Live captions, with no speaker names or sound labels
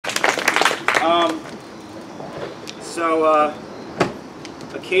So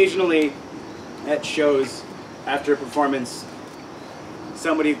occasionally at shows, after a performance,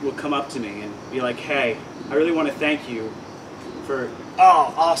 somebody will come up to me and be like, "Hey, I really want to thank you for,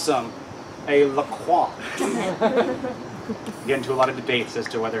 oh, awesome, a La Croix." Get into a lot of debates as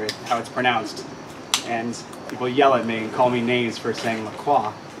to how it's pronounced. And people yell at me and call me names for saying La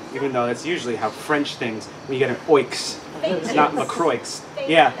Croix, even though that's usually how French things, when you get an oix, it's not La Croix.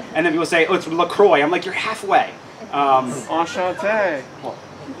 Yeah, and then people say, "Oh, it's La Croix." I'm like, "You're halfway." Enchanté.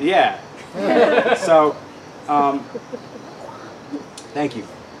 Yeah. So, thank you.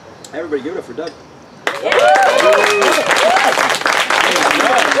 Everybody give it up for Doug.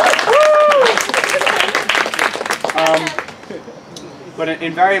 But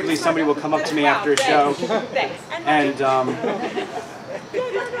invariably somebody will come up to me after a show and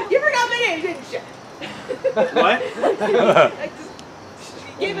You forgot my name, didn't you? What?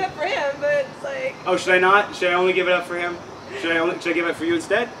 You gave it up for him, but it's like... Oh, should I not? Should I only give it up for him? Should I give it for you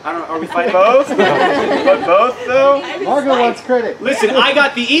instead? I don't know. Are we fighting? Both? But both, though? Margo wants credit. Listen, I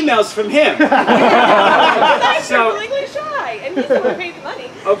got the emails from him. So really shy, and he's the one who paid the money.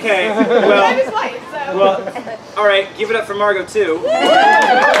 Okay, I'm well, his wife, so... well, all right, give it up for Margo too.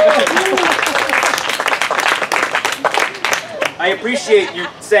 I appreciate you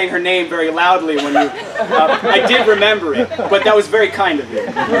saying her name very loudly when you. I did remember it, but that was very kind of you.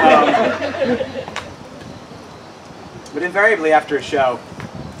 But invariably after a show,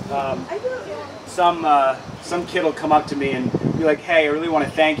 some kid will come up to me and be like, "Hey, I really want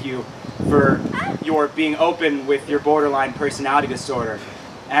to thank you for your being open with your borderline personality disorder."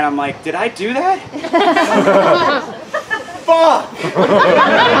 And I'm like, "Did I do that?" Fuck!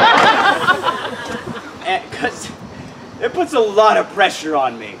 Because it puts a lot of pressure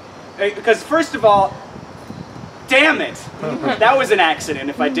on me. Because first of all, damn it, that was an accident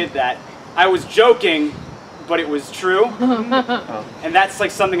if I did that. I was joking, but it was true. And that's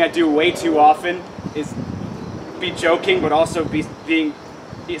like something I do way too often, is be joking, but also being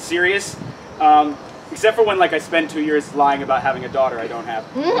serious. Except for when like I spent 2 years lying about having a daughter I don't have.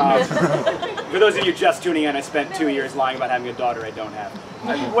 For those of you just tuning in, I spent 2 years lying about having a daughter I don't have.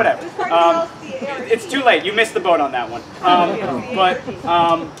 Whatever. It's too late. You missed the boat on that one.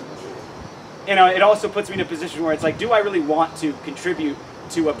 You know, it also puts me in a position where it's like, do I really want to contribute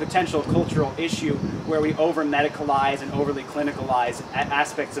to a potential cultural issue where we over-medicalize and overly clinicalize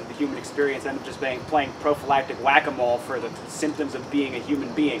aspects of the human experience and just playing prophylactic whack-a-mole for the symptoms of being a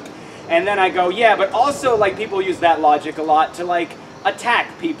human being? And then I go, yeah, but also like people use that logic a lot to like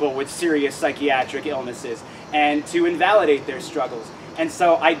attack people with serious psychiatric illnesses and to invalidate their struggles. And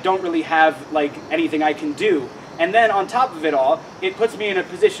so I don't really have like anything I can do. And then on top of it all, it puts me in a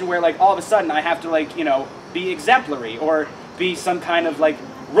position where like all of a sudden I have to like, you know, be exemplary or be some kind of like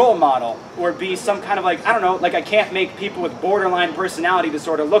role model or be some kind of like, I don't know, like I can't make people with borderline personality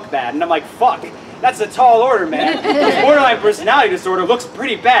disorder look bad. And I'm like, fuck, that's a tall order, man. Borderline personality disorder looks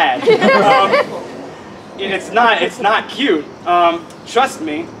pretty bad. It's not cute. Trust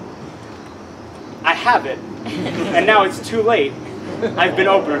me, I have it. And now it's too late. I've been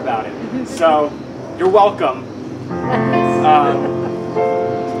open about it. So, you're welcome.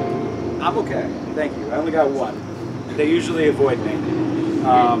 I'm okay. Thank you. I only got one. They usually avoid me.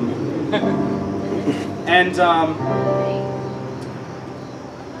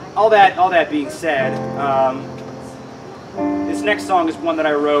 All that being said, this next song is one that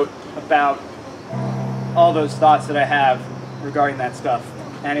I wrote about all those thoughts that I have regarding that stuff,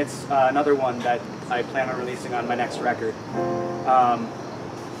 and it's another one that I plan on releasing on my next record.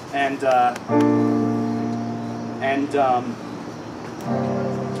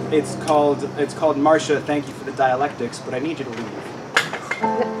 It's called Marsha, Thank You for the Dialectics, but I need you to leave.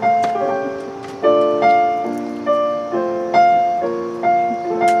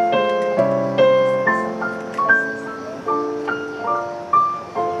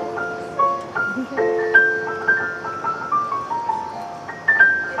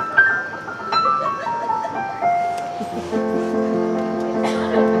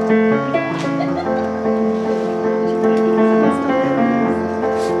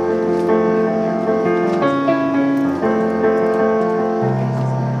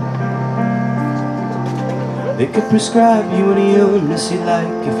 They could prescribe you any illness you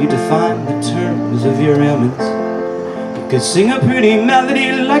like if you define the terms of your ailments. You could sing a pretty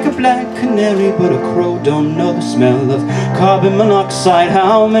melody like a black canary, but a crow don't know the smell of carbon monoxide.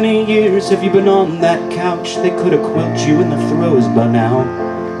 How many years have you been on that couch? They could have quilt you in the throes by now.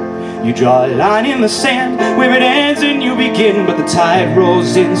 You draw a line in the sand where it ends and you begin, but the tide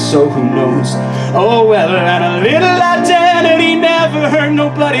rolls in, so who knows? Oh well, and a little identity now. never hurt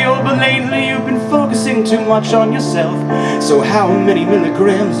nobody. Oh, but lately you've been focusing too much on yourself. So how many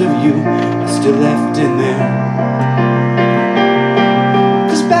milligrams of you are still left in there?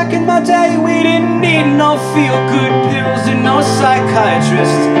 Back in my day, we didn't need no feel-good pills and no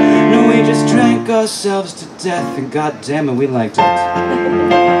psychiatrists. No, we just drank ourselves to death, and goddamn it, we liked it.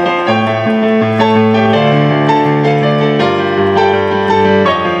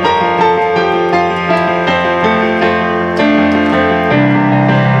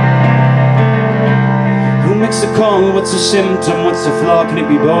 Who makes a call? What's a symptom? What's a flaw? Can it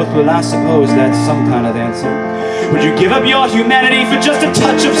be both? Well, I suppose that's some kind of answer. Would you give up your humanity for just a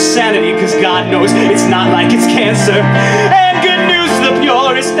touch of sanity? Cause God knows it's not like it's cancer. And good news to the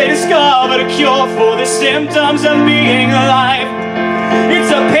purist, they discovered a cure for the symptoms of being alive.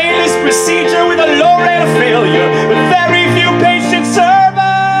 It's a painless procedure with a low rate of failure, but very few patients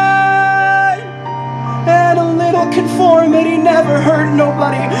survive. And a little conformity never hurt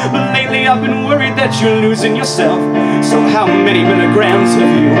nobody, but lately I've been worried that you're losing yourself. So how many milligrams of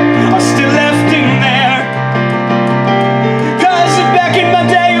you are still left in there? In my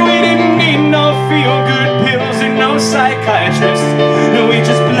day, we didn't need no feel-good pills and no psychiatrists. No, we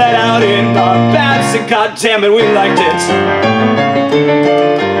just bled out in our baths, and goddamn it, we liked it.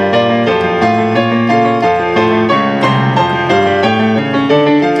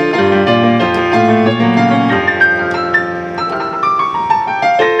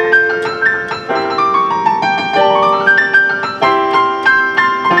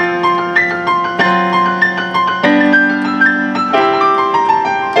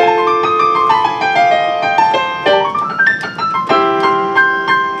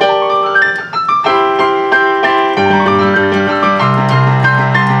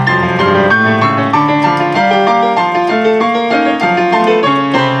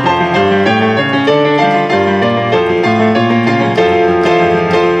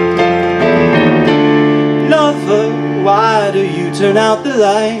 Turn out the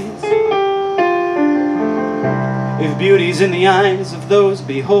lights. If beauty's in the eyes of those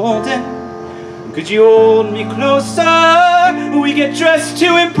beholden, could you hold me closer? We get dressed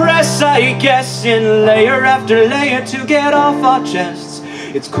to impress, I guess, in layer after layer to get off our chests.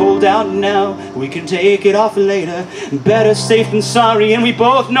 It's cold out now, we can take it off later. Better safe than sorry, and we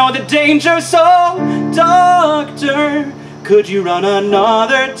both know the danger. So, doctor, could you run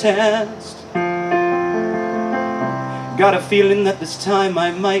another test? Got a feeling that this time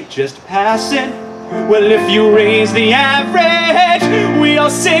I might just pass it. Well, if you raise the average, we all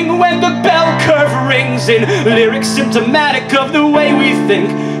sing when the bell curve rings, in lyrics symptomatic of the way we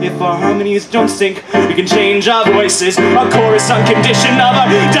think. If our harmonies don't sync, we can change our voices, our chorus on condition of our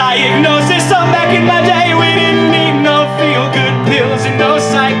diagnosis. So back in my day, we didn't need no feel-good pills and no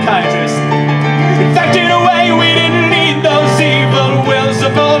psychiatrists. In fact, in a way, we didn't need those evil wills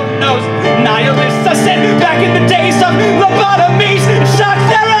of old nose nihilists. I said back in the days of lobotomies, shock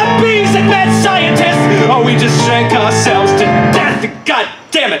therapies, and mad scientists. Oh, we just drank ourselves to death. God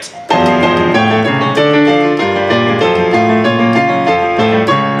damn it!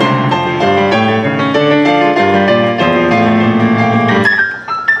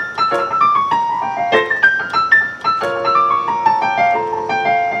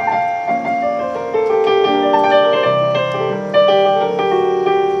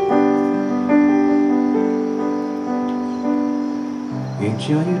 Ain't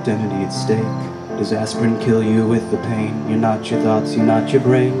your identity at stake? Does aspirin kill you with the pain? You're not your thoughts, you're not your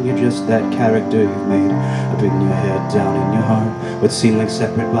brain. You're just that character you've made up in your head, down in your heart. What seem like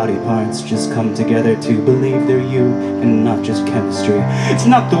separate body parts just come together to believe they're you and not just chemistry. It's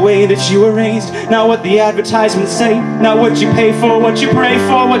not the way that you were raised, not what the advertisements say, not what you pay for, what you pray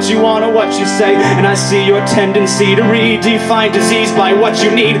for, what you want or what you say. And I see your tendency to redefine disease by what you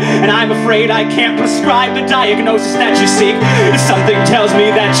need, and I'm afraid I can't prescribe the diagnosis that you seek. Something tells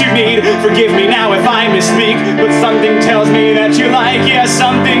me that you need, forgive me now if I misspeak, but something tells me that you like, yeah,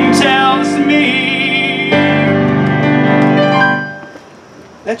 something tells me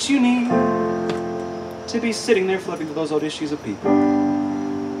that you need to be sitting there flipping through those old issues of People.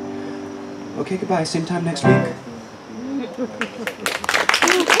 Okay, goodbye, same time next week.